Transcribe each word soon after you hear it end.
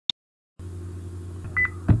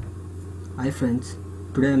Hi friends,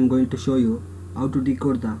 today I am going to show you how to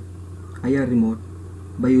decode the IR remote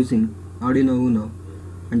by using Arduino Uno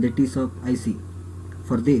and the TSOP IC.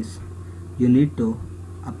 For this, you need to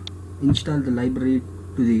install the library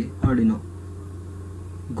to the Arduino.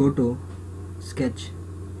 Go to Sketch,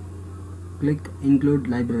 click Include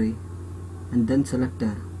Library and then select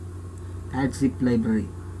the Add Zip Library.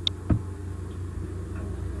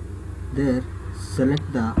 There,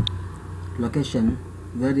 select the location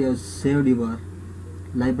where you have saved your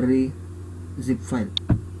library zip file,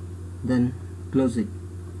 then close it.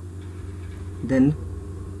 Then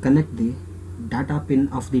connect the data pin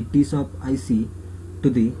of the TSOP IC to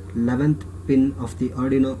the 11th pin of the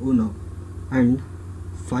Arduino Uno and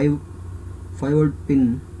 5V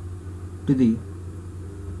pin to the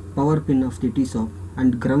power pin of the TSOP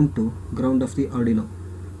and ground to ground of the Arduino.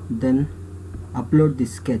 Then upload the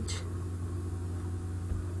sketch.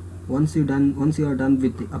 Once you are done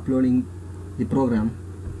with uploading the program,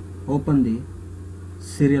 open the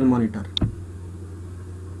serial monitor.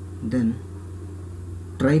 Then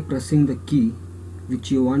try pressing the key which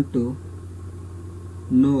you want to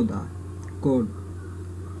know the code.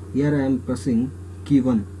 Here I am pressing key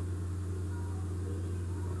 1.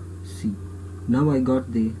 See, now I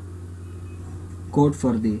got the code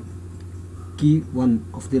for the key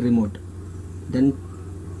 1 of the remote. Then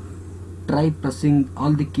try pressing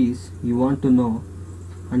all the keys you want to know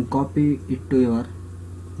and copy it to your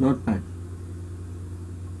notepad.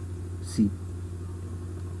 See.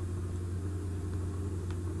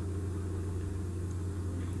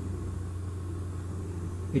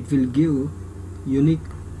 It will give unique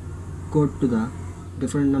code to the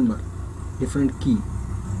different number, different key.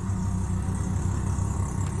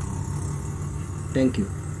 Thank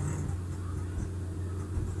you.